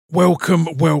Welcome,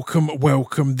 welcome,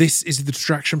 welcome. This is the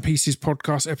Distraction Pieces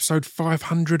podcast, episode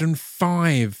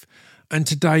 505. And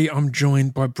today I'm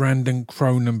joined by Brandon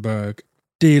Cronenberg.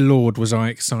 Dear Lord, was I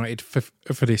excited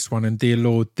for this one, and dear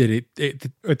Lord, did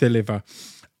it deliver.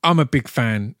 I'm a big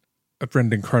fan of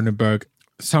Brandon Cronenberg.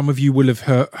 Some of you will have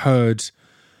heard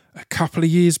a couple of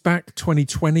years back,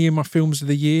 2020, in my Films of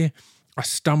the Year, I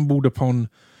stumbled upon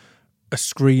a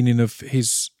screening of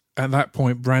his, at that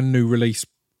point, brand new release,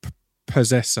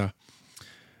 Possessor,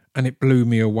 and it blew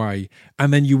me away.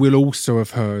 And then you will also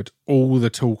have heard all the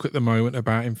talk at the moment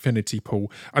about Infinity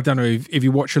Pool. I don't know if you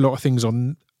watch a lot of things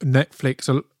on Netflix,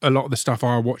 a lot of the stuff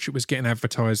I watch, it was getting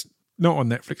advertised, not on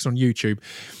Netflix, on YouTube.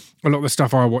 A lot of the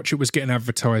stuff I watch, it was getting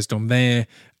advertised on there.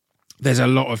 There's a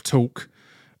lot of talk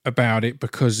about it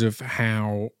because of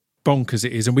how bonkers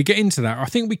it is. And we get into that. I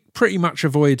think we pretty much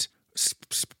avoid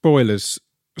spoilers.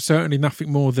 Certainly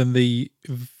nothing more than the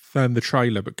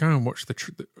trailer, but go and watch the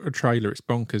trailer. It's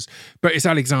bonkers. But it's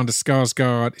Alexander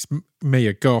Skarsgård. It's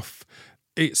Mia Goth.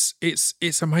 It's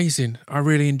amazing. I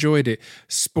really enjoyed it.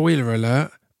 Spoiler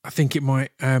alert. I think it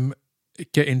might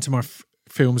get into my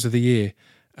Films of the Year.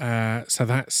 So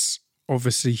that's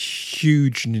obviously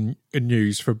huge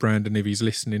news for Brandon if he's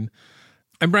listening.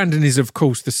 And Brandon is, of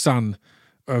course, the son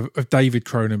of David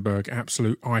Cronenberg,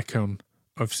 absolute icon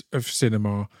of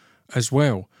cinema as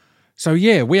well. So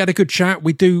yeah, we had a good chat.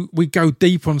 We go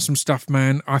deep on some stuff,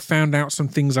 man. I found out some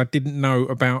things I didn't know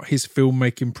about his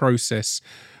filmmaking process,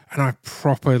 and I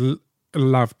proper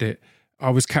loved it.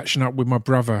 I was catching up with my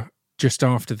brother just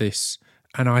after this,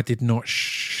 and I did not.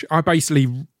 I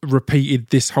basically repeated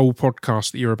this whole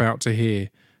podcast that you're about to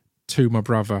hear to my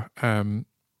brother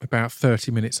about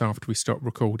 30 minutes after we stopped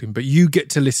recording. But you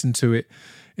get to listen to it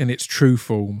in its true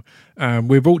form.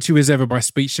 We're brought to you as ever by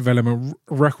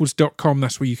speechdevelopmentrecords.com.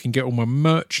 That's where you can get all my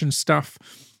merch and stuff.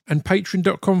 And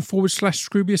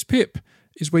patreon.com/Scroobius Pip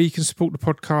is where you can support the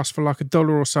podcast for like $1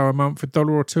 or so a month,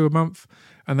 $1 or $2 a month.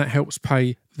 And that helps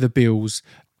pay the bills.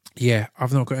 Yeah,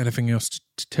 I've not got anything else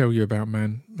to tell you about,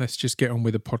 man. Let's just get on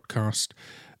with the podcast.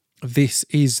 This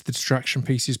is the Distraction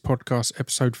Pieces podcast,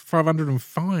 episode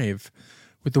 505,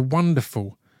 with the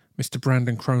wonderful Mr.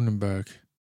 Brandon Cronenberg.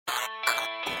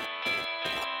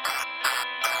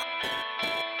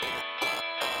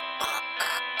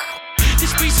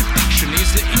 This piece of fiction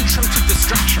is the intro to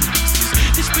Distraction Pieces.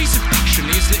 This piece of fiction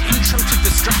is the intro to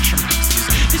Distraction Pieces.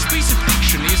 This piece of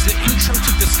fiction is the intro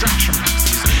to Distraction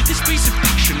Pieces. This piece of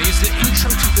fiction is the intro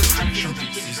to Distraction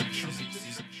Pieces.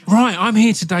 Right, I'm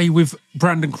here today with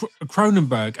Brandon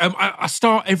Cronenberg. I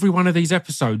start every one of these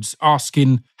episodes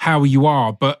asking how you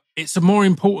are, but it's a more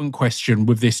important question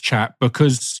with this chat,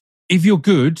 because if you're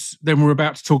good, then we're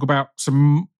about to talk about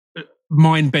some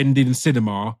mind-bending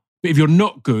cinema. But if you're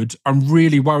not good, I'm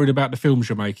really worried about the films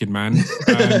you're making, man.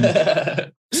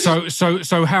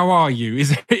 So how are you?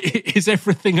 Is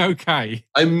everything okay?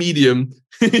 I'm medium.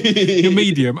 You're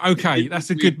medium. Okay,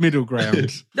 that's a good middle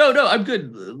ground. No, I'm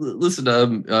good. Listen,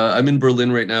 I'm in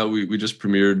Berlin right now. We just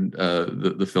premiered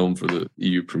the film for the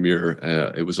EU premiere.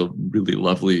 It was a really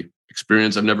lovely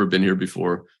experience. I've never been here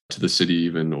before, to the city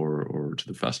even, or to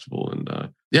the festival. And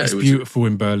yeah, it was beautiful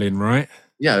in Berlin, right?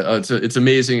 Yeah, it's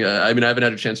amazing. I mean, I haven't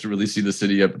had a chance to really see the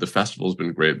city yet, but the festival's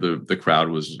been great. The crowd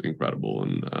was incredible,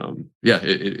 and yeah,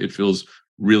 it feels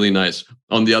really nice.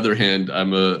 On the other hand,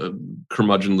 I'm a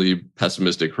curmudgeonly,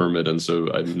 pessimistic hermit, and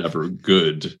so I'm never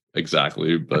good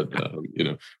exactly. But you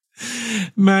know,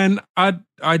 man, I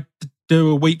do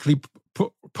a weekly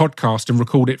podcast and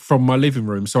record it from my living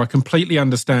room, so I completely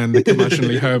understand the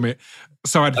curmudgeonly hermit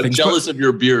side of things. I'm jealous of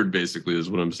your beard, basically, is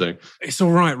what I'm saying. It's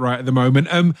all right at the moment.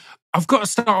 I've got to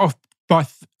start off by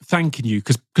thanking you,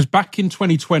 because back in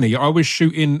 2020, I was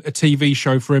shooting a TV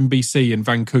show for NBC in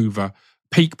Vancouver,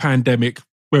 peak pandemic,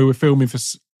 where we're filming for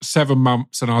 7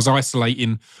 months, and I was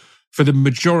isolating for the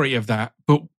majority of that.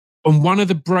 But on one of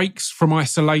the breaks from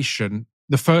isolation,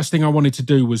 the first thing I wanted to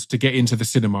do was to get into the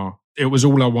cinema. It was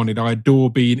all I wanted. I adore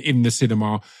being in the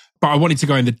cinema, but I wanted to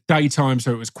go in the daytime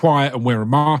so it was quiet and wear a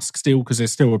mask still, because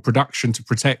there's still a production to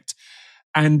protect.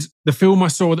 And the film I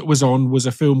saw that was on was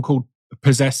a film called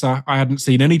Possessor. I hadn't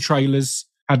seen any trailers.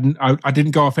 I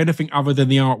didn't go off anything other than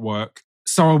the artwork.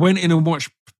 So I went in and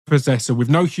watched Possessor with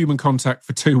no human contact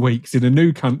for 2 weeks in a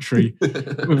new country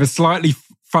with a slightly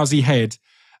fuzzy head.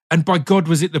 And by God,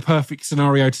 was it the perfect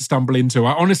scenario to stumble into.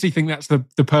 I honestly think that's the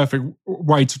perfect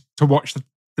way to watch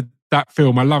that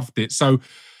film. I loved it. So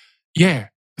yeah,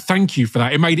 thank you for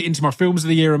that. It made it into my Films of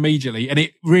the Year immediately. And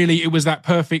it was that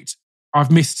perfect. I've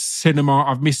missed cinema.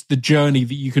 I've missed the journey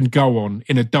that you can go on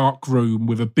in a dark room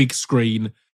with a big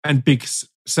screen and big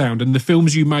sound. And the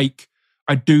films you make,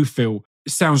 I do feel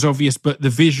it sounds obvious, but the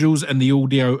visuals and the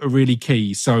audio are really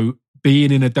key. So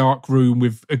being in a dark room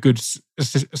with a good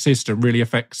system really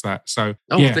affects that. So,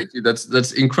 Thank you.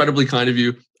 That's incredibly kind of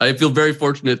you. I feel very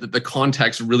fortunate that the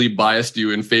context really biased you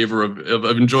in favor of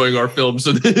enjoying our film.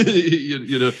 So, but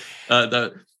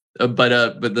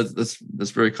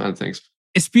that's very kind. Thanks.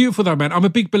 It's beautiful though, man. I'm a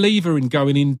big believer in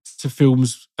going into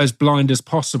films as blind as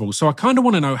possible. So I kind of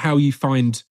want to know how you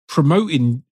find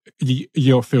promoting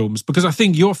your films, because I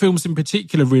think your films in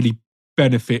particular really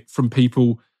benefit from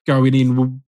people going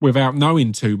in without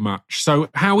knowing too much. So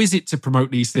how is it to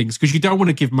promote these things? Because you don't want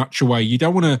to give much away. You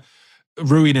don't want to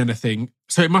ruin anything.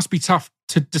 So it must be tough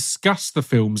to discuss the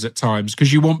films at times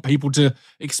because you want people to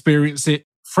experience it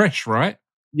fresh, right?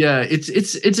 Yeah,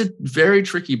 it's a very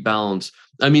tricky balance.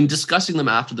 I mean, discussing them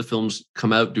after the films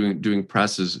come out, doing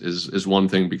press is one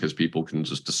thing because people can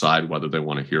just decide whether they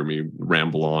want to hear me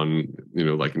ramble on,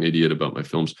 like an idiot about my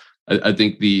films. I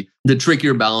think the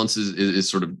trickier balance is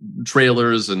sort of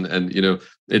trailers and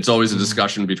it's always a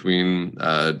discussion between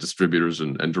distributors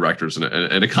and directors and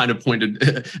a kind of point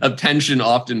of tension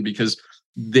often because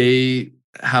they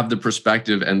have the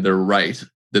perspective and they're right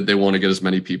that they want to get as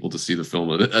many people to see the film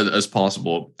as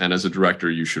possible. And as a director,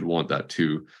 you should want that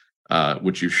too,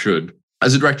 which you should.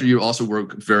 As a director, you also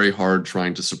work very hard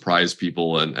trying to surprise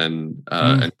people and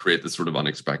create this sort of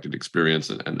unexpected experience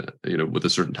and with a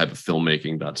certain type of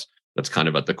filmmaking that's kind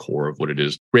of at the core of what it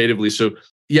is creatively. So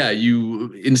yeah,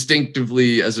 you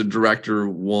instinctively as a director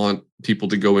want people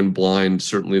to go in blind.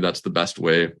 Certainly that's the best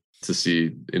way to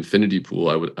see Infinity Pool,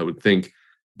 I would think.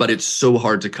 But it's so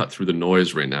hard to cut through the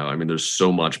noise right now. I mean, there's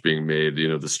so much being made,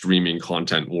 the streaming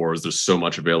content wars, there's so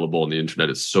much available on the internet.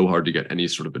 It's so hard to get any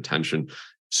sort of attention.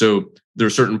 So there are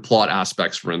certain plot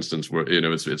aspects, for instance, where,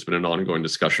 it's been an ongoing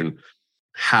discussion.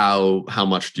 How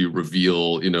much do you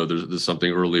reveal? There's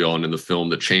something early on in the film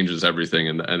that changes everything.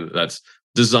 And that's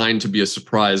designed to be a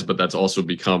surprise, but that's also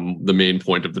become the main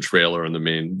point of the trailer and the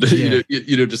main,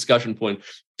 discussion point.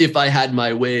 If I had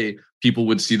my way, people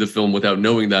would see the film without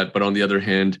knowing that. But on the other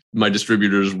hand, my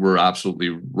distributors were absolutely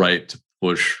right to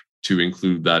push to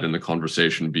include that in the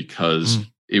conversation because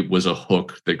it was a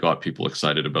hook that got people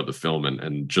excited about the film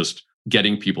and just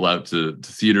getting people out to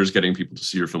theaters, getting people to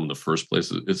see your film in the first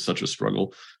place is such a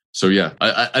struggle. So yeah,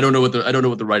 I don't know what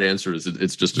the right answer is.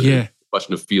 It's just a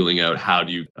question of feeling out how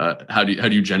do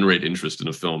you generate interest in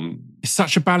a film. It's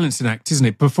such a balancing act, isn't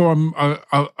it? Before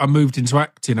I moved into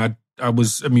acting, I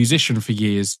was a musician for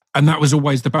years, and that was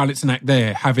always the balancing act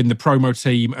there, having the promo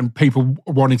team and people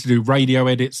wanting to do radio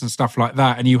edits and stuff like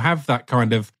that. And you have that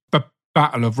kind of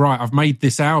battle of, right, I've made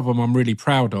this album I'm really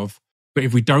proud of, but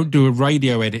if we don't do a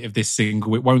radio edit of this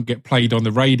single, it won't get played on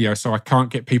the radio, so I can't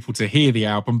get people to hear the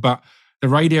album. But the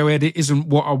radio edit isn't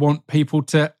what I want people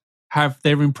to have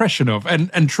their impression of.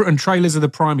 And trailers are the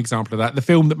prime example of that. The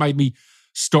film that made me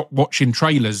stop watching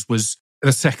trailers was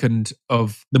the second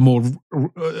of the more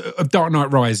Dark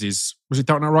Knight Rises. Was it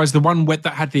Dark Knight Rises? The one that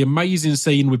had the amazing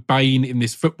scene with Bane in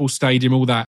this football stadium, all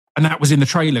that. And that was in the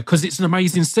trailer because it's an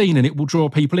amazing scene and it will draw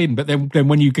people in. But then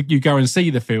when you go and see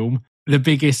the film, the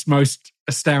biggest, most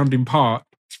astounding part,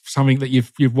 something that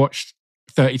you've watched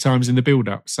 30 times in the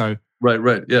build-up. So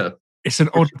right, yeah. It's an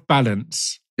odd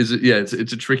balance. Is it? Yeah, it's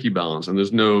a tricky balance, and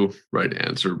there's no right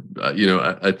answer.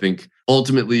 I think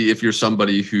ultimately, if you're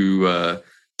somebody who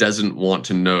doesn't want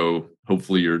to know,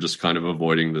 hopefully you're just kind of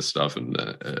avoiding this stuff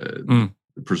and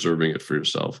preserving it for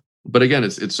yourself. But again,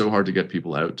 it's so hard to get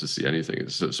people out to see anything.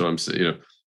 So I'm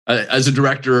as a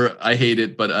director, I hate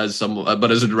it, but as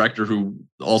a director who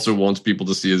also wants people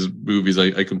to see his movies,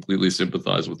 I completely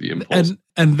sympathize with the impulse.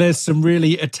 And there's some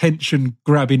really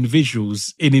attention-grabbing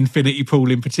visuals in Infinity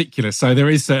Pool in particular. So there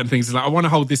is certain things like, I want to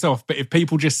hold this off, but if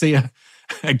people just see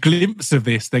a glimpse of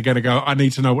this, they're going to go, I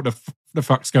need to know what the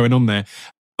fuck's going on there.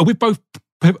 With both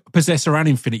Possessor and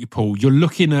Infinity Pool, you're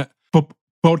looking at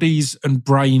bodies and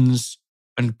brains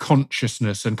and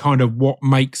consciousness and kind of what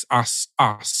makes us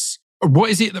us.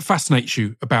 What is it that fascinates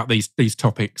you about these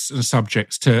topics and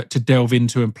subjects to delve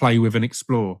into and play with and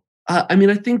explore? I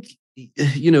mean, I think,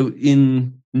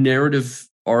 in narrative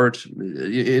art,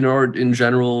 in art in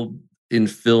general, in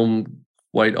film,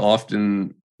 quite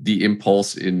often the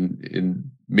impulse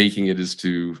in making it is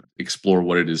to explore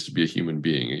what it is to be a human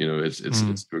being. It's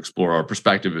to explore our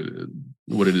perspective,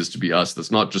 what it is to be us. That's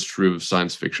not just true of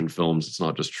science fiction films. It's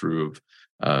not just true of,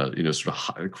 sort of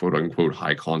high, quote unquote,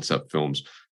 high concept films.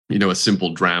 A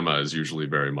simple drama is usually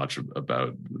very much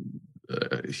about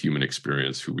human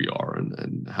experience, who we are,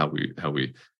 and how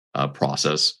we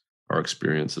process our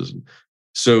experiences.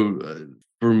 So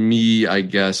for me, I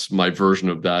guess my version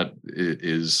of that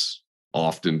is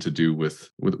often to do with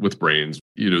brains.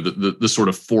 The sort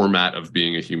of format of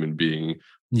being a human being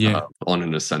on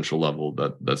an essential level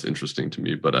that's interesting to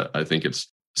me. But I think it's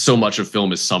so much of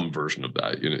film is some version of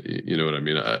that. You know what I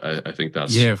mean? I think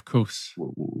that's of course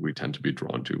what we tend to be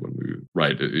drawn to when we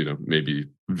write. Maybe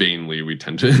vainly we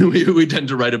tend to we tend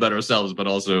to write about ourselves, but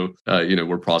also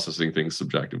we're processing things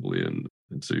subjectively, and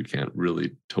so you can't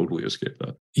really totally escape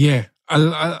that. Yeah,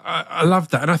 I love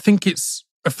that, and I think it's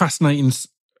a fascinating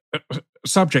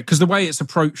subject because the way it's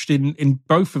approached in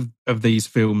both of these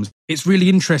films, it's really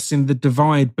interesting, the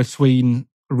divide between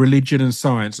religion and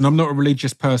science. And I'm not a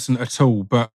religious person at all,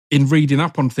 but in reading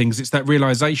up on things, it's that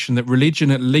realization that religion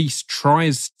at least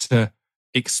tries to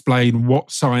explain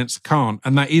what science can't,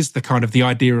 and that is the kind of the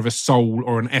idea of a soul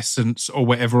or an essence or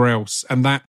whatever else, and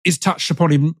that is touched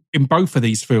upon in both of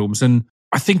these films. And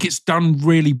I think it's done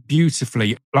really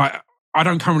beautifully. Like, I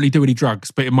don't currently do any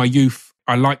drugs, but in my youth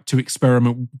I like to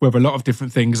experiment with a lot of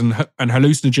different things, and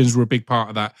hallucinogens were a big part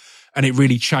of that. And it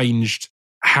really changed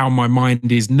how my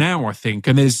mind is now, I think.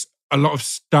 And there's a lot of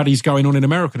studies going on in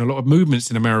America and a lot of movements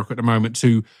in America at the moment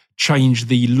to change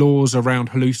the laws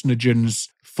around hallucinogens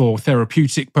for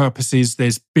therapeutic purposes.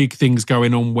 There's big things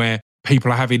going on where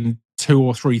people are having 2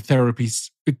 or 3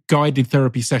 guided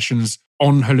therapy sessions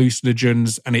on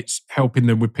hallucinogens, and it's helping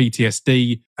them with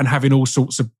PTSD and having all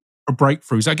sorts of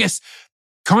breakthroughs. I guess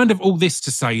kind of all this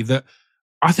to say that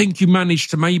I think you managed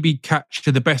to maybe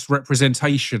capture the best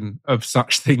representation of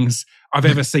such things I've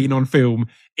ever seen on film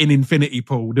in Infinity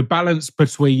Pool. The balance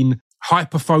between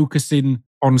hyper-focusing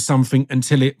on something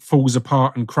until it falls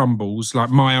apart and crumbles, like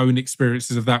my own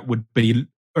experiences of that would be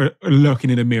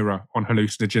looking in a mirror on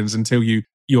hallucinogens until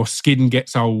your skin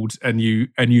gets old and you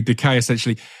decay,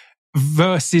 essentially,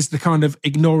 versus the kind of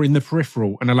ignoring the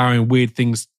peripheral and allowing weird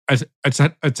things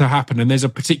to happen. And there's a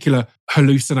particular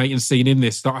hallucinating scene in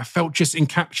this that I felt just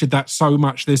encaptured that so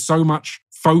much. There's so much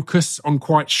focus on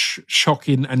quite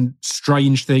shocking and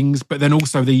strange things, but then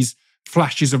also these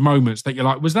flashes of moments that you're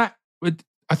like, was that,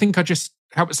 I think I just,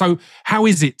 how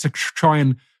is it to try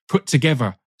and put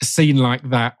together a scene like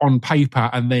that on paper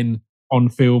and then on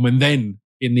film and then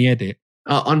in the edit?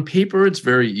 On paper, it's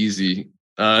very easy.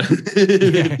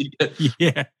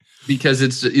 Because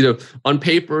it's, on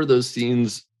paper, those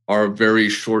scenes are very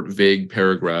short, vague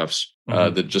paragraphs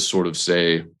that just sort of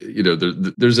say,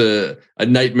 there's a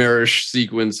nightmarish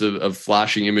sequence of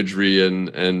flashing imagery and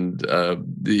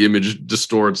the image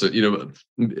distorts.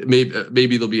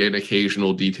 Maybe there'll be an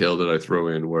occasional detail that I throw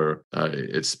in where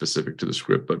it's specific to the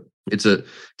script, but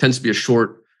tends to be a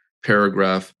short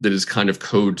paragraph that is kind of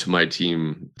code to my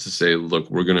team to say, look,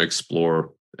 we're going to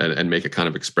explore and make a kind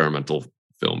of experimental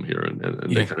film here,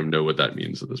 and they kind of know what that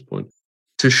means at this point.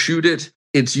 To shoot it,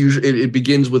 it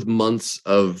begins with months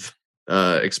of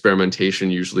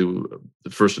experimentation, usually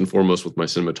first and foremost with my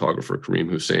cinematographer, Kareem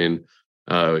Hussein.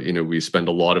 We spend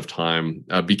a lot of time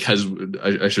because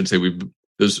I should say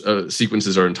those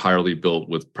sequences are entirely built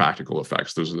with practical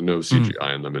effects. There's no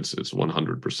CGI in them. It's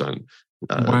 100%.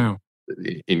 Wow.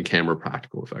 In-camera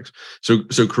practical effects. So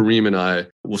Kareem and I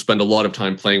will spend a lot of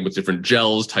time playing with different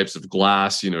gels, types of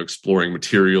glass, exploring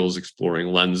materials, exploring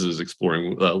lenses,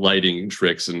 exploring lighting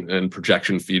tricks and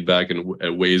projection feedback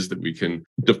and ways that we can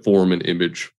deform an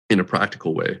image in a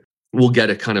practical way. We'll get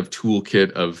a kind of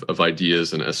toolkit of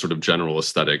ideas and a sort of general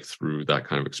aesthetic through that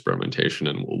kind of experimentation,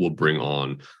 and we'll bring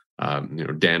on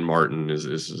Dan Martin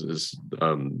is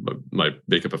my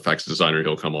makeup effects designer.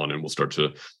 He'll come on and we'll start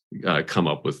to come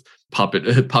up with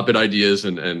puppet ideas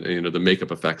and the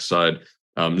makeup effects side.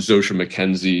 Zosha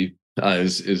McKenzie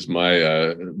is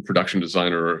my production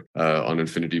designer on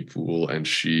Infinity Pool, and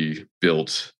she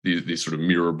built these sort of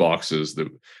mirror boxes that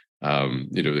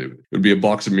it would be a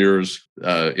box of mirrors,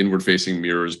 inward facing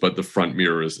mirrors, but the front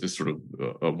mirror is sort of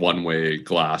a one-way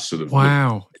glass, so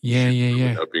without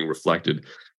being reflected.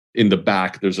 In the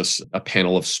back, there's a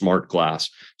panel of smart glass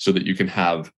so that you can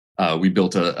have, we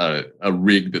built a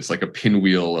rig that's like a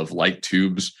pinwheel of light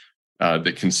tubes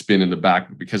that can spin in the back.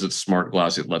 But because it's smart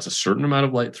glass, it lets a certain amount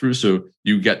of light through. So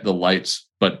you get the lights,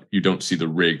 but you don't see the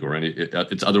rig or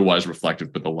it's otherwise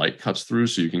reflective, but the light cuts through.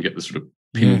 So you can get this sort of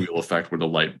pinwheel effect where the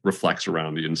light reflects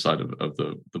around the inside of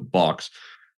the box.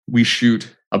 We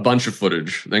shoot a bunch of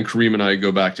footage. Then Kareem and I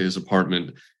go back to his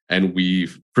apartment and we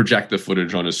project the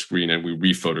footage on his screen and we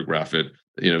rephotograph it.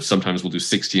 Sometimes we'll do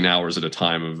 16 hours at a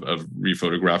time of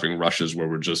rephotographing rushes where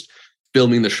we're just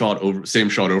filming the same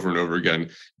shot over and over again,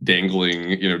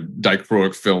 dangling,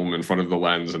 dichroic film in front of the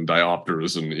lens and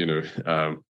diopters.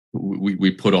 And,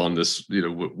 we put on this,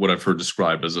 what I've heard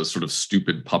described as a sort of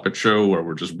stupid puppet show where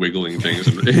we're just wiggling things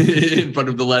in front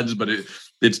of the lens, but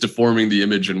it's deforming the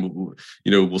image, and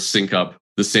we'll sync up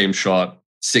the same shot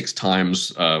 6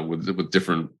 times with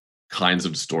different kinds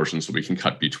of distortion, so we can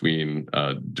cut between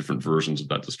different versions of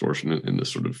that distortion in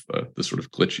this sort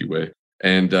of glitchy way.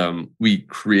 And we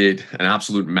create an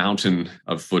absolute mountain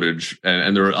of footage,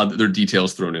 and there are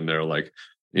details thrown in there, like,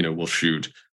 we'll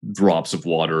shoot drops of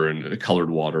water and colored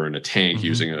water in a tank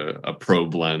using a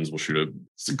probe lens. We'll shoot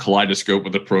a kaleidoscope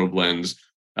with a probe lens.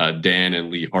 Dan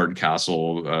and Lee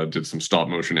Hardcastle did some stop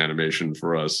motion animation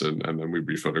for us, and then we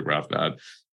rephotographed that.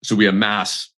 So we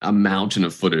amass a mountain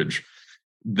of footage,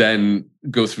 then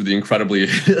go through the incredibly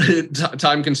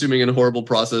time-consuming and horrible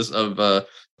process of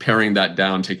paring that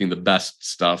down, taking the best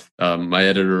stuff. My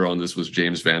editor on this was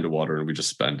James Vandewater, and we just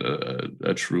spent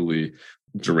a truly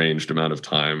deranged amount of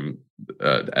time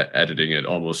editing it,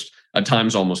 at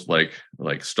times almost like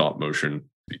stop motion,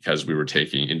 because we were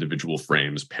taking individual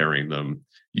frames, pairing them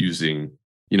using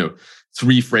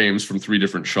 3 frames from 3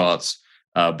 different shots.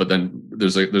 But then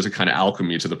there's a kind of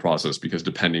alchemy to the process, because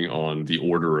depending on the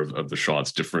order of the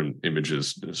shots, different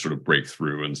images sort of break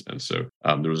through. And so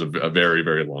there was a very,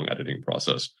 very long editing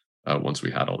process once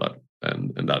we had all that.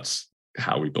 And that's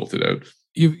how we built it out.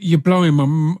 You're blowing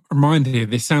my mind here.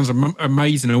 This sounds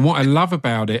amazing. And what I love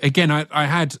about it, again, I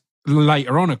had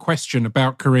later on a question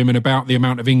about Karim and about the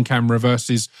amount of in-camera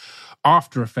versus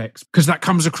After Effects, because that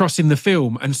comes across in the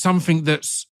film, and something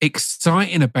that's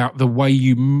exciting about the way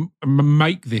you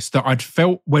make this that I'd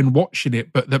felt when watching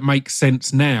it, but that makes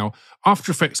sense now.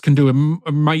 After Effects can do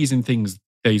amazing things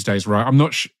these days, right? I'm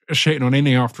not shitting on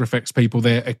any After Effects people.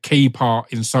 They're a key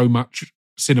part in so much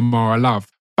cinema I love.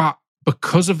 But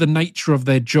because of the nature of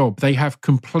their job, they have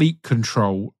complete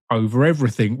control over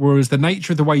everything. Whereas the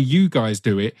nature of the way you guys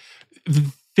do it,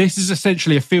 this is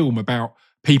essentially a film about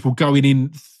people going in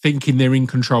thinking they're in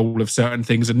control of certain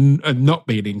things and not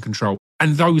being in control.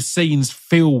 And those scenes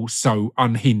feel so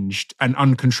unhinged and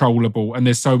uncontrollable, and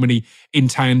there's so many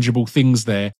intangible things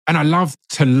there. And I love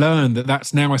to learn that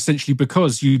that's now essentially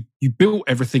because you built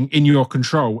everything in your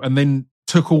control and then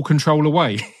took all control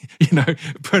away,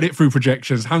 put it through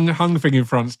projections, hung the thing in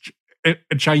front,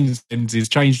 changed lenses,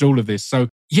 changed all of this. So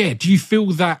yeah, do you feel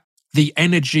that the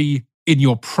energy in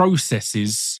your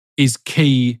processes is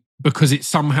key because it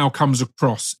somehow comes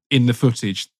across in the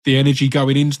footage? The energy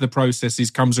going into the processes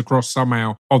comes across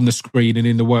somehow on the screen and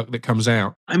in the work that comes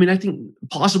out? I mean, I think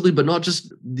possibly, but not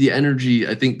just the energy.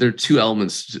 I think there are 2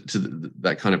 elements to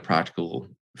that kind of practical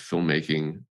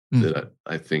filmmaking that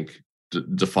I think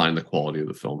define the quality of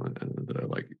the film and that I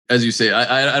like. As you say,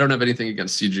 I don't have anything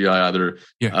against CGI either.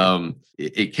 Yeah.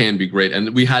 It can be great.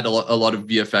 And we had a lot of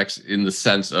VFX in the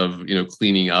sense of,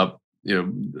 cleaning up,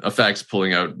 effects,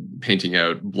 pulling out, painting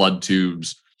out blood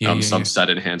tubes, some set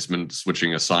enhancement,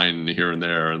 switching a sign here and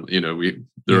there. And,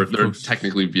 there are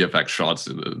technically VFX shots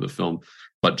in the film,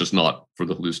 but just not for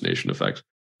the hallucination effects.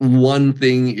 One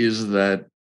thing is that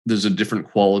there's a different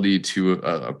quality to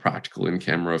a practical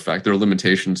in-camera effect. There are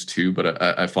limitations too, but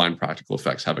I find practical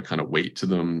effects have a kind of weight to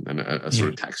them and a sort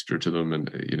of texture to them. And,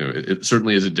 it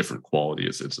certainly is a different quality.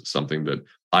 It's something that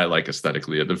I like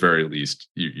aesthetically. At the very least,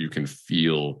 you can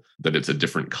feel that it's a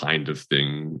different kind of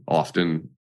thing often.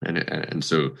 And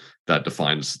so that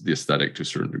defines the aesthetic to a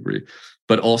certain degree.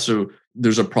 But also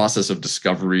there's a process of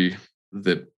discovery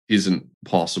that isn't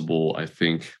possible, I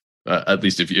think, at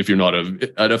least if you're not an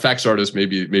effects artist,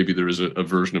 maybe there is a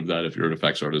version of that if you're an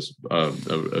effects artist,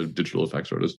 a digital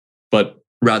effects artist. But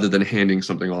rather than handing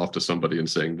something off to somebody and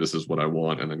saying, this is what I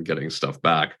want, and then getting stuff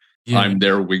back, I'm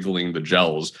there wiggling the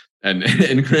gels. And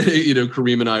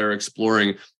Karim and I are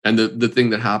exploring. And the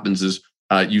thing that happens is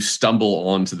you stumble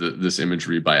onto this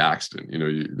imagery by accident.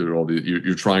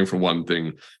 You're trying for one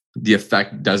thing. The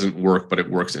effect doesn't work, but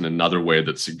it works in another way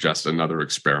that suggests another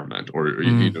experiment, or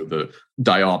the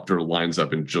diopter lines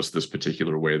up in just this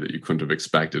particular way that you couldn't have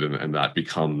expected, and that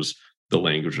becomes the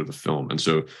language of the film. And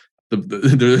so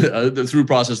the through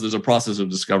process, there's a process of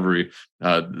discovery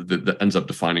that ends up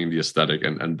defining the aesthetic,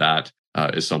 and that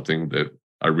is something that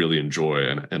I really enjoy.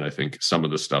 And I think some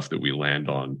of the stuff that we land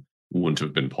on wouldn't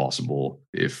have been possible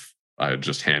if I had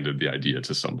just handed the idea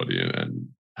to somebody and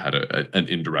had an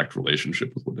indirect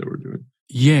relationship with what they were doing.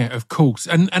 Yeah, of course.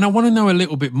 And I want to know a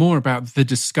little bit more about the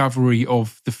discovery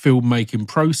of the filmmaking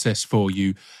process for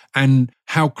you and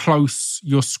how close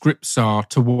your scripts are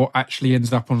to what actually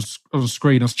ends up on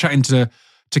screen. I was chatting to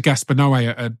Gaspar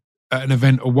Noé at an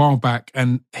event a while back,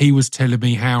 and he was telling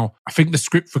me how I think the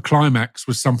script for Climax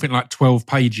was something like 12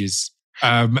 pages.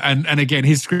 And again,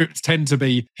 his scripts tend to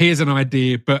be, here's an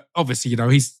idea, but obviously,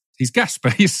 he's Gaspar.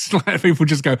 He's like, people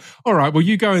just go, all right, well,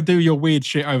 you go and do your weird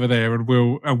shit over there, and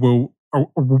we'll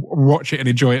watch it and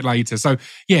enjoy it later. So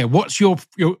yeah, what's your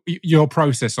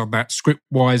process on that, script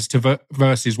wise to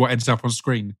versus what ends up on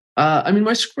screen? I mean,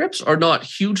 my scripts are not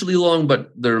hugely long, but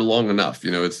they're long enough.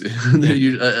 It's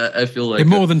I feel like they're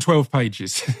more than 12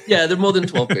 pages. Yeah, they're more than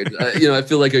 12 pages. I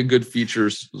feel like a good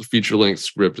feature length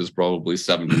script is probably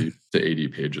 70 to 80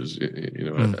 pages.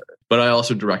 But I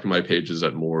also direct my pages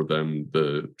at more than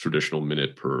the traditional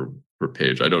minute per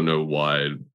page. I don't know why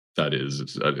that is.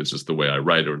 It's just the way I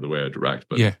write or the way I direct.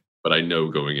 But yeah. But I know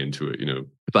going into it,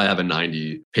 if I have a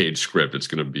 90-page script, it's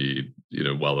going to be,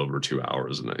 well over 2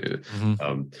 hours.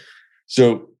 And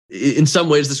so in some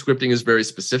ways, the scripting is very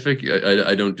specific.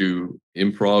 I don't do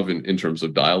improv in terms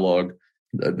of dialogue.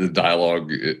 The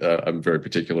dialogue I'm very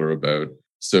particular about.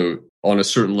 So on a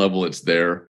certain level, it's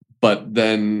there. But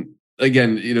then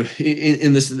again,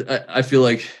 in this, I feel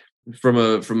like from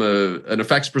an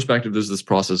effects perspective, there's this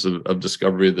process of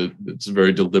discovery that's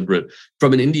very deliberate.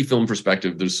 From an indie film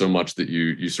perspective, there's so much that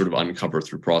you sort of uncover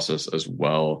through process as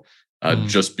well.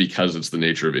 Just because it's the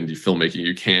nature of indie filmmaking,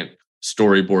 you can't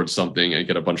storyboard something and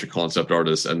get a bunch of concept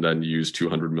artists and then use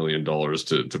 $200 million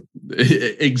to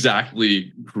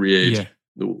exactly create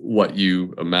what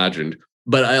you imagined.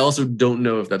 But I also don't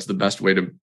know if that's the best way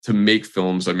to make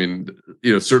films. I mean,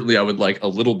 certainly I would like a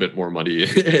little bit more money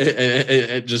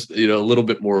and just, a little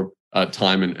bit more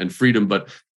time and freedom. But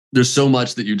there's so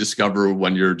much that you discover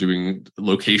when you're doing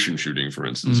location shooting, for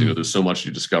instance. There's so much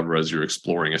you discover as you're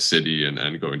exploring a city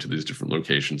and going to these different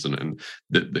locations and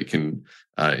that they can,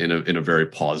 in a very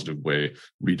positive way,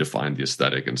 redefine the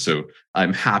aesthetic. And so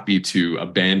I'm happy to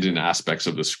abandon aspects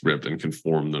of the script and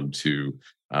conform them to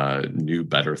new,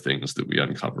 better things that we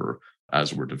uncover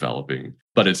as we're developing.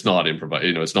 But it's not improv.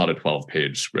 It's not a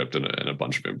 12-page script and a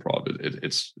bunch of improv.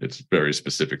 It's very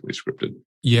specifically scripted.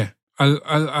 Yeah.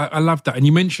 I love that. And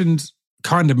you mentioned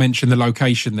the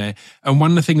location there. And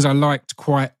one of the things I liked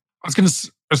I was going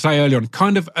to say earlier on,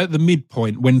 kind of at the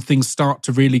midpoint when things start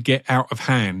to really get out of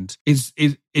hand, is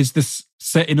the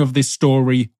setting of this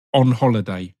story on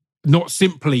holiday. Not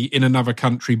simply in another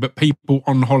country, but people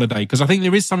on holiday. Because I think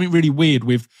there is something really weird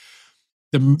with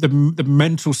the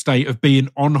mental state of being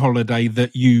on holiday,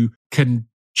 that you can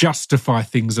justify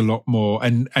things a lot more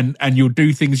and you'll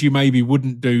do things you maybe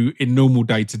wouldn't do in normal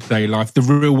day-to-day life. The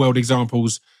real world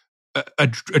examples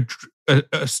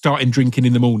are starting drinking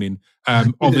in the morning.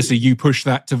 Obviously you push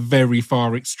that to very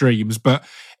far extremes, but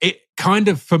it kind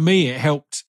of, for me, it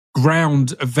helped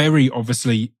ground a very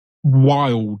obviously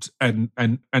wild and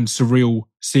surreal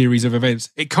series of events.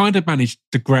 It kind of managed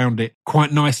to ground it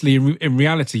quite nicely in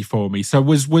reality for me. So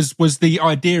was the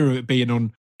idea of it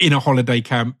being in a holiday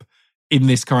camp in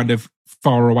this kind of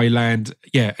faraway land,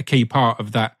 a key part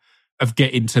of that, of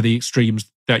getting to the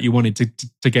extremes that you wanted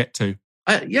to get to?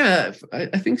 I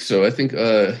think so. I think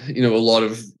a lot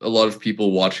of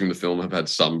people watching the film have had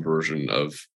some version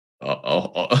of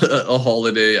a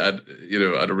holiday at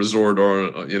a resort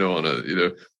or on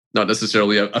a not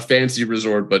necessarily a fancy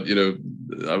resort, but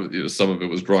some of it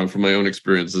was drawing from my own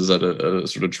experiences at a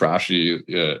sort of trashy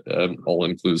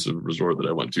all-inclusive resort that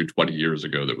I went to 20 years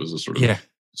ago. That was a sort of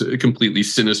a completely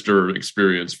sinister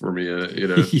experience for me.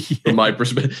 From my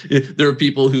perspective, there are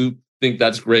people who think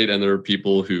that's great, and there are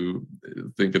people who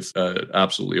think it's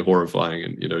absolutely horrifying.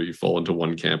 And you fall into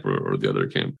one camp or the other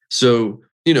camp. So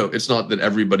it's not that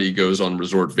everybody goes on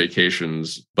resort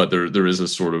vacations, but there is a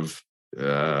sort of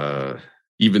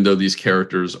even though these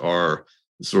characters are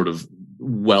sort of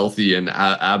wealthy and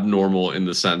abnormal in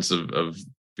the sense of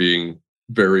being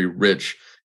very rich,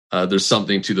 there's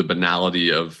something to the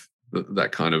banality of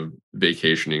that kind of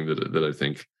vacationing that I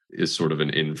think is sort of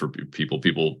an in for people.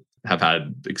 People have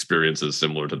had experiences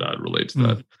similar to that, relate to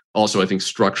that. Also, I think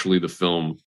structurally the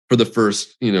film, for the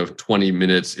first 20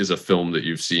 minutes, is a film that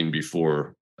you've seen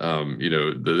before.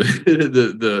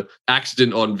 The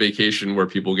accident on vacation where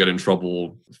people get in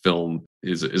trouble film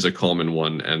is a common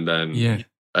one, and then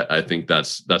I think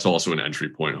that's also an entry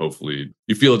point. Hopefully,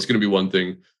 you feel it's going to be one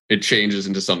thing, it changes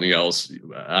into something else.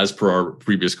 As per our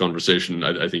previous conversation,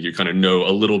 I think you kind of know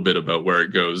a little bit about where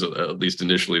it goes. At least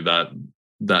initially,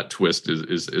 that twist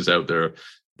is out there,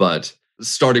 but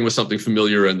starting with something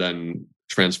familiar and then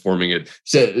transforming it.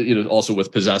 So, also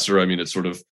with Possessor, I mean, it's sort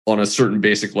of on a certain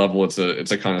basic level, it's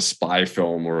a kind of spy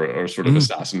film or sort of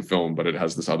assassin film, but it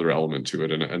has this other element to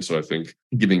it. And so I think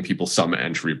giving people some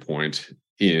entry point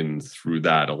in through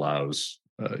that allows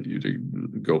you to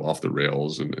go off the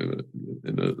rails in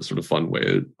a sort of fun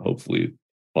way, hopefully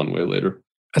fun way later.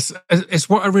 It's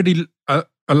what I really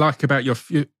I like about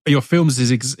your films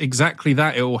is exactly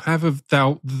that. It will have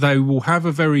they will have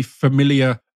a very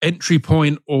familiar entry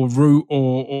point or route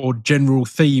or general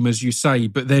theme, as you say,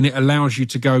 but then it allows you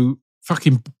to go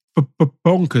fucking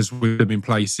bonkers with them in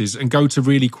places and go to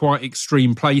really quite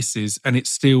extreme places, and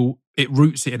it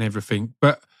roots it in everything.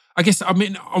 But I guess, I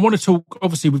mean, I want to talk,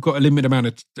 obviously we've got a limited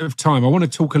amount of time. I want to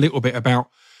talk a little bit about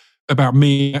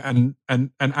Mia and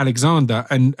Alexander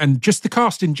and just the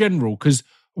cast in general, because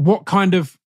what kind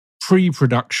of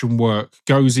pre-production work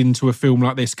goes into a film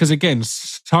like this? Because again,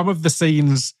 some of the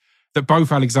scenes that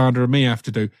both Alexander and Mia have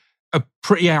to do are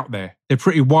pretty out there. They're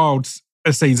pretty wild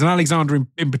scenes. And Alexander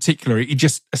in particular, he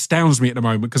just astounds me at the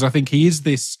moment, because I think he is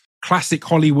this classic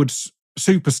Hollywood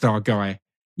superstar guy,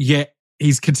 yet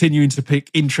he's continuing to pick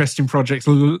interesting projects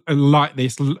like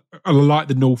this, like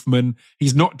The Northman.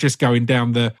 He's not just going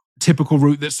down the typical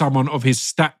route that someone of his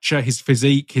stature, his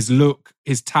physique, his look,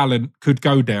 his talent could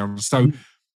go down. So,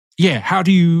 yeah, how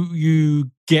do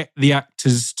you get the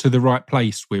actors to the right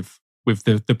place with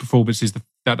the performances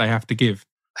that they have to give?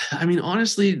 I mean,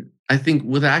 honestly, I think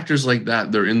with actors like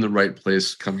that, they're in the right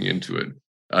place coming into it.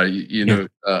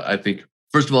 I think,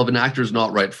 first of all, if an actor is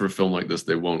not right for a film like this,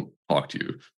 they won't talk to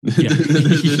you. Yeah.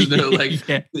 There's no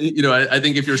I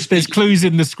think if you're speaking, there's clues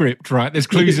in the script, right? There's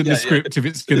clues in the script if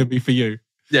it's going to be for you.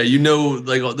 Yeah,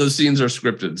 like those scenes are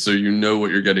scripted, so you know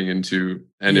what you're getting into.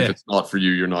 And if it's not for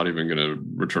you, you're not even going to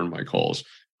return my calls.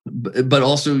 But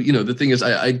also, the thing is,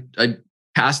 I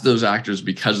cast those actors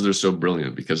because they're so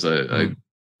brilliant, because I'm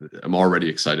already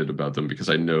excited about them, because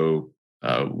I know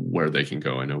where they can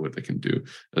go. I know what they can do.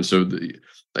 And so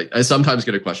I sometimes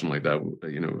get a question like that,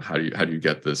 how do you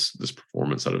get this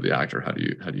performance out of the actor? How do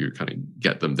you kind of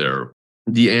get them there?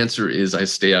 The answer is I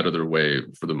stay out of their way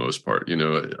for the most part.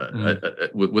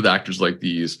 With actors like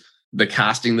these, the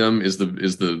casting them is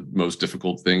the most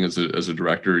difficult thing as a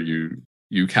director.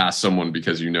 You cast someone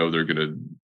because they're going to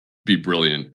be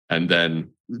brilliant, and then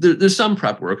there's some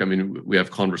prep work. I mean, we have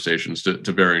conversations to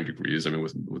varying degrees. I mean,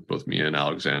 with both Mia and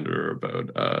Alexander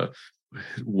about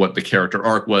what the character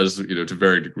arc was. To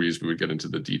varying degrees, we would get into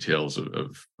the details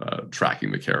of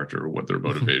tracking the character, what their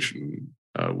motivation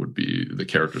would be, the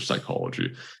character's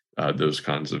psychology, those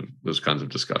kinds of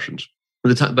discussions.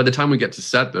 By the time we get to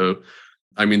set, though,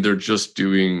 I mean, they're just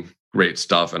doing great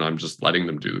stuff, and I'm just letting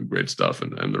them do great stuff,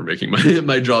 and they're making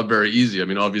my job very easy. I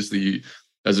mean, obviously,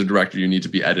 as a director, you need to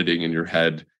be editing in your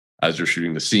head as you're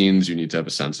shooting the scenes. You need to have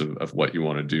a sense of what you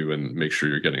want to do and make sure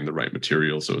you're getting the right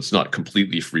material. So it's not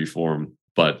completely free form,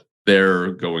 but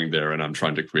they're going there, and I'm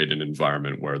trying to create an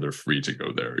environment where they're free to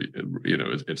go there.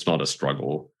 It's not a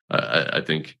struggle. I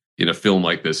think in a film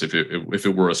like this, if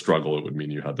it were a struggle, it would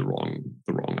mean you had the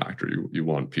wrong actor. You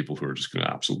want people who are just going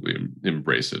to absolutely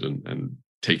embrace it and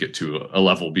take it to a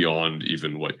level beyond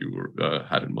even what you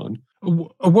had in mind.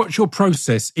 What's your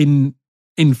process in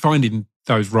finding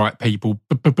those right people?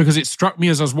 Because it struck me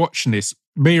as I was watching this,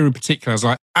 Mia in particular, I was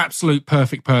like, absolute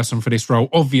perfect person for this role,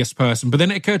 obvious person. But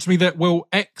then it occurred to me that, well,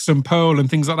 X and Pearl and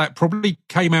things like that probably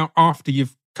came out after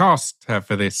you've cast her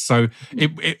for this. So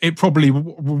it probably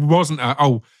wasn't,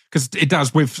 because it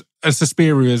does with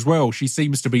Suspiria as well. She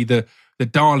seems to be the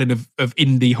darling of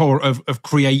indie horror, of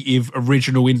creative,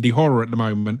 original indie horror at the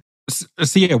moment.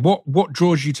 So yeah, what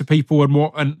draws you to people,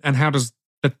 and how does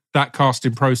that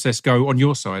casting process go on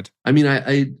your side? I mean,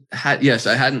 I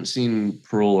hadn't seen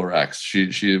Pearl or X.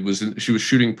 She was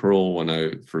shooting Pearl when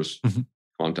I first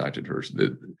contacted her.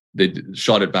 So they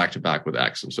shot it back to back with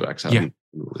X, and so X hadn't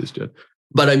been released yet.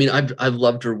 But I mean, I've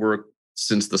loved her work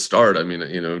since the start. I mean,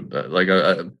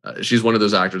 she's one of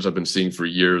those actors I've been seeing for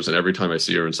years, and every time I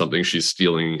see her in something, she's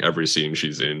stealing every scene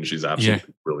she's in. She's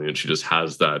absolutely brilliant. She just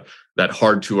has that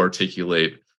hard to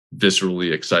articulate,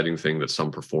 viscerally exciting thing that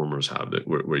some performers have, that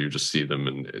where you just see them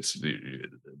and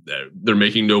they're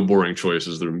making no boring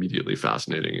choices. They're immediately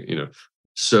fascinating,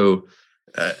 So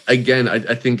again,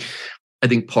 I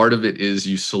think part of it is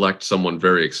you select someone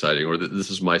very exciting, or this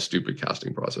is my stupid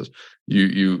casting process.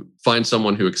 You find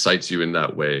someone who excites you in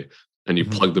that way, and you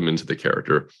plug them into the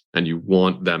character, and you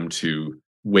want them to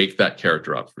wake that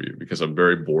character up for you, because I'm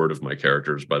very bored of my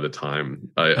characters by the time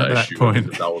I shoot them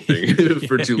developing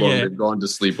for too long. They've gone to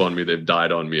sleep on me. They've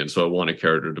died on me. And so I want a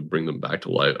character to bring them back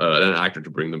to life, an actor to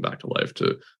bring them back to life,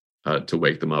 to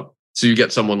wake them up. So you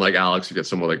get someone like Alex, you get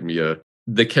someone like Mia.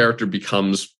 The character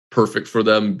becomes perfect for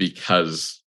them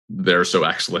because they're so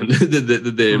excellent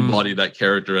that they embody that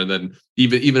character. And then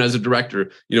even as a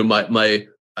director,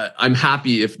 I'm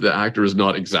happy if the actor is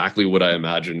not exactly what I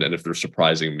imagined, and if they're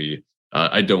surprising me.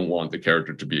 I don't want the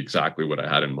character to be exactly what I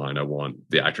had in mind. I want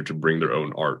the actor to bring their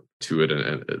own art to it,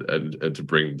 and to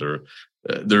bring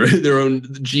their own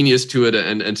genius to it,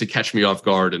 and to catch me off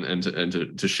guard, and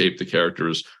to shape the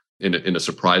characters in a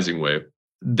surprising way.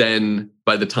 Then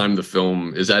by the time the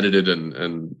film is edited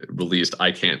and released,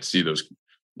 I can't see those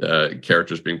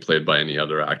characters being played by any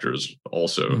other actors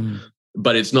also.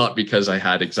 But it's not because I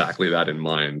had exactly that in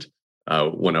mind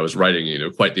when I was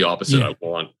writing. Quite the opposite.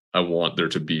 Yeah. I want there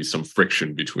to be some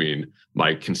friction between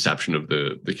my conception of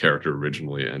the character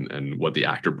originally and what the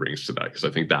actor brings to that, because I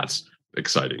think that's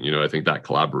exciting. I think that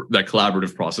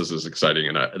collaborative process is exciting,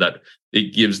 and that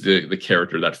it gives the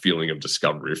character that feeling of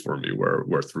discovery for me,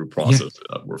 where through process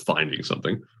we're finding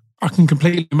something. I can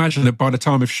completely imagine that by the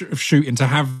time of shooting, to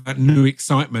have that new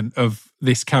excitement of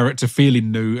this character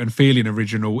feeling new and feeling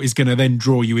original is going to then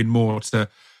draw you in more to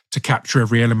capture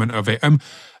every element of it.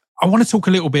 I want to talk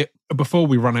a little bit, before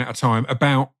we run out of time,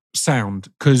 about sound,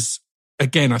 because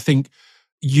again, I think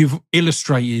you've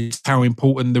illustrated how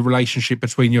important the relationship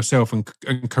between yourself and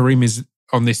Karim is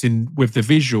on this with the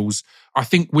visuals. I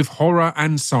think with horror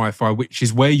and sci-fi, which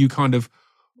is where you kind of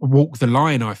walk the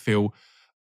line, I feel,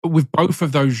 with both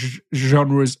of those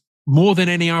genres, more than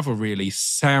any other, really,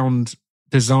 sound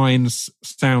designs,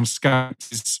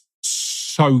 soundscapes is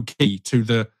so key to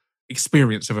the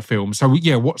experience of a film. So,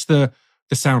 yeah, what's the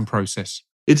sound process?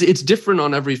 It's different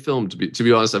on every film. To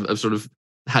be honest, I've sort of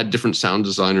had different sound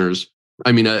designers.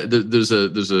 I mean, there's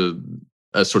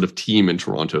a sort of team in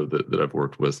Toronto that I've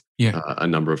worked with a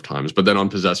number of times. But then on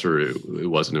Possessor, it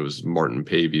wasn't. It was Martin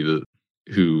Pavey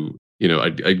who.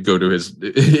 I'd go to his.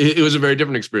 It was a very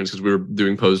different experience because we were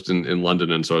doing post in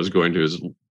London, and so I was going to his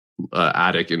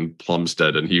attic in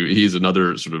Plumstead, and he's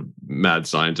another sort of mad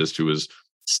scientist who was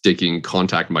sticking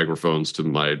contact microphones to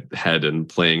my head and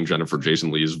playing Jennifer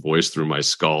Jason Leigh's voice through my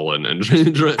skull, and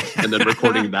then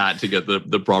recording that to get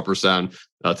the proper sound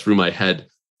through my head.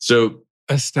 So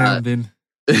astounding.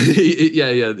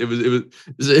 It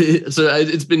was. So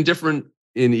it's been different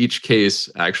in each case.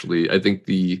 Actually, I think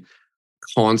the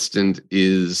constant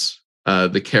is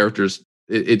the characters.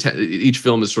 Each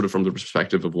film is sort of from the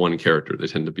perspective of one character. They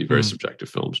tend to be very subjective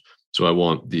films. So I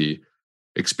want the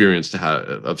experience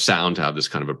of sound to have this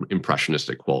kind of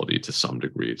impressionistic quality to some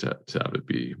degree, to have it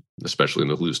be, especially in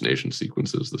the hallucination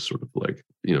sequences, this sort of like,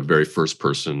 very first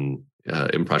person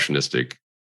impressionistic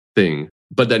thing.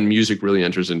 But then music really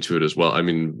enters into it as well. I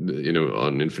mean,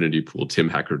 on Infinity Pool, Tim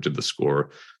Hecker did the score.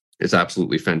 It's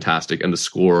absolutely fantastic. And the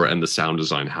score and the sound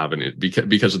design have in it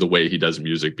because of the way he does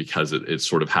music, because it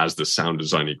sort of has this sound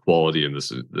design quality. And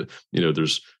this is,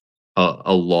 there's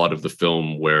a lot of the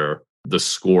film where the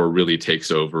score really takes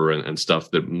over and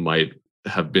stuff that might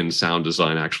have been sound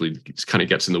design actually kind of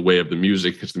gets in the way of the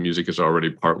music, because the music is already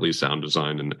partly sound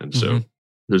design. And so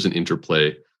there's an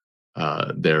interplay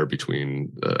there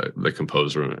between the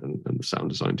composer and the sound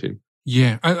design team.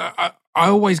 Yeah. I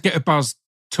always get a buzz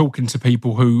talking to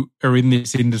people who are in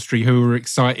this industry, who are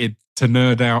excited to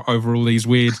nerd out over all these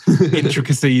weird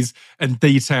intricacies and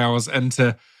details, and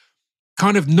to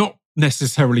kind of not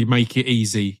necessarily make it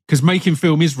easy, because making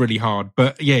film is really hard,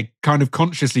 but kind of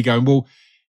consciously going, well,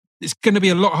 it's going to be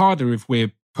a lot harder if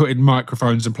we're putting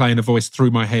microphones and playing a voice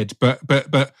through my head, but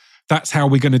that's how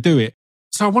we're going to do it.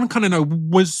 So I want to kind of know,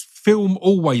 was film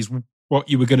always what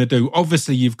you were going to do?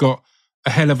 Obviously you've got a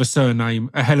hell of a surname,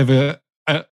 a hell of a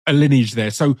lineage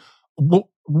there. So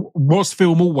was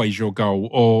film always your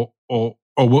goal, or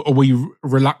were you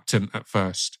reluctant at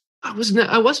first? I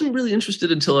wasn't really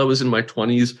interested until I was in my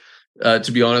 20s,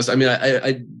 to be honest. I mean,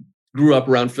 I grew up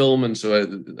around film, and so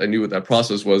I knew what that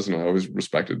process was, and I always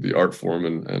respected the art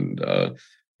form.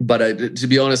 But to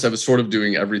be honest, I was sort of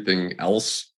doing everything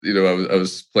else. I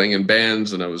was playing in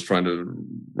bands, and I was trying to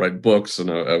write books,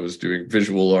 and I was doing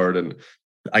visual art, and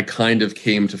I kind of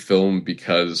came to film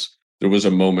because there was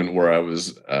a moment where I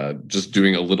was just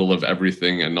doing a little of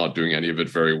everything and not doing any of it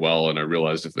very well. And I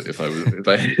realized if I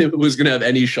was going to have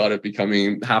any shot at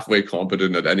becoming halfway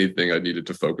competent at anything, I needed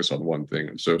to focus on one thing.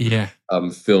 And so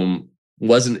film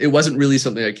wasn't really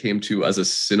something I came to as a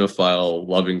cinephile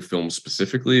loving film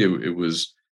specifically. It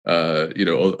was,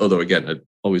 although again, I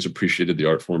always appreciated the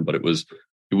art form, but it was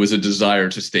a desire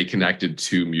to stay connected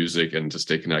to music and to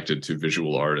stay connected to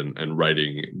visual art and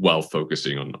writing while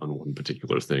focusing on one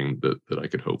particular thing that I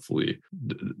could hopefully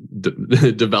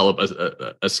develop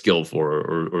a skill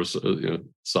for, or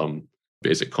some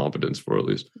basic competence for, at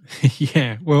least.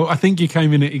 Yeah, well, I think you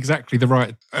came in at exactly the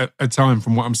right time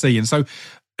from what I'm seeing. So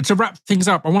to wrap things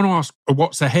up, I want to ask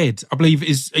what's ahead. I believe,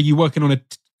 are you working on a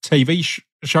TV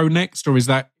show next, or is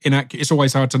that inaccurate? It's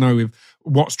always hard to know with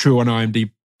what's true on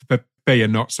IMDb or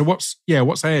not. So what's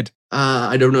ahead?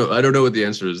 I don't know. I don't know what the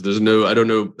answer is. I don't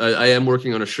know. I am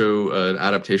working on a show, an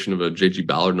adaptation of a J.G.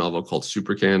 Ballard novel called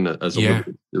Supercan as a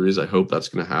limited series. I hope that's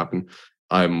going to happen.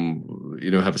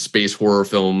 have a space horror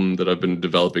film that I've been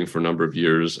developing for a number of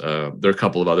years. There are a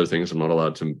couple of other things I'm not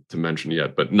allowed to mention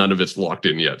yet, but none of it's locked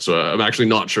in yet. So I'm actually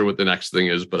not sure what the next thing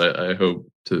is, but I hope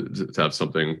to have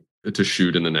something to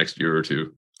shoot in the next year or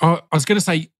two. I was going to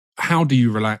say, how do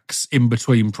you relax in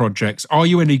between projects? Are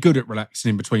you any good at relaxing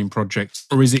in between projects,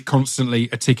 or is it constantly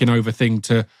a ticking over thing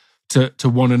to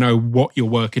want to know what you're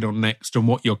working on next and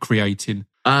what you're creating?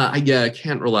 I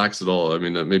can't relax at all. I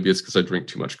mean, maybe it's because I drink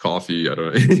too much coffee. I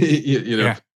don't know, you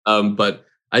know. Yeah. But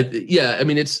I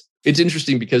mean, it's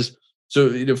interesting because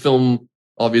film,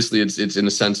 obviously it's in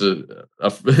a sense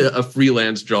a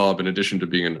freelance job in addition to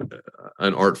being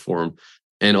an art form.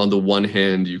 And on the one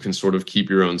hand, you can sort of keep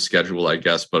your own schedule, I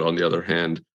guess. But on the other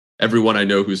hand, everyone I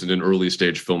know who's in an early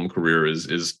stage film career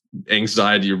is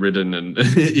anxiety ridden and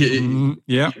in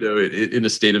a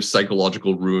state of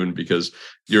psychological ruin because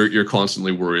you're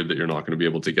constantly worried that you're not going to be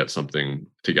able to get something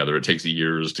together. It takes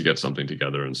years to get something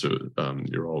together, and so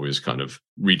you're always kind of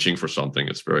reaching for something.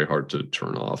 It's very hard to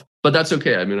turn off, but that's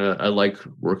okay. I mean, I like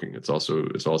working. It's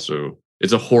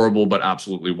a horrible but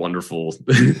absolutely wonderful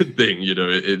thing.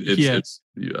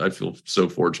 I feel so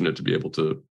fortunate to be able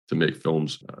to make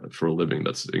films for a living.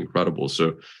 That's incredible.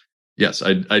 So yes,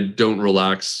 I don't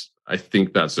relax. I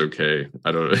think that's okay.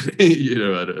 I don't,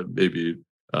 maybe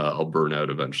I'll burn out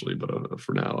eventually, but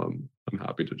for now, I'm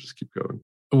happy to just keep going.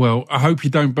 Well, I hope you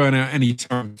don't burn out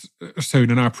anytime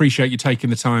soon. And I appreciate you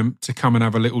taking the time to come and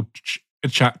have a little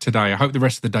chat today. I hope the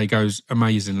rest of the day goes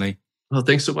amazingly. Well,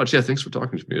 thanks so much. Yeah, thanks for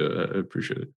talking to me. I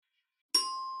appreciate it.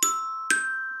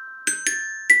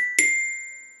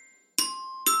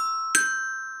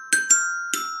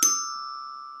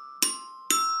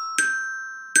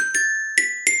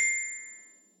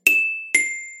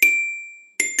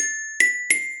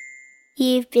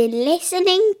 You've been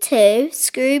listening to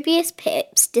Scroobius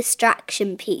Pip's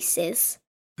Distraction Pieces.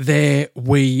 There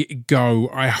we go.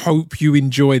 I hope you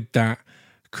enjoyed that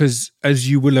because, as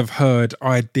you will have heard,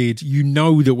 I did. You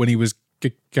know that when he was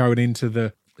going into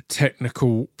the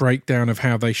technical breakdown of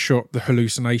how they shot the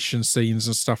hallucination scenes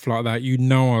and stuff like that, you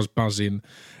know I was buzzing.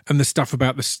 And the stuff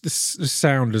about the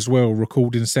sound as well,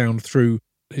 recording sound through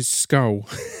his skull.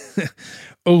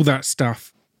 All that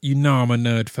stuff. You know I'm a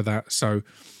nerd for that, so...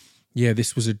 yeah,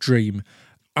 this was a dream.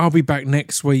 I'll be back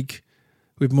next week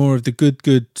with more of the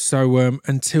good. So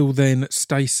until then,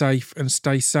 stay safe and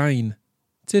stay sane.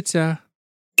 Ta-ta.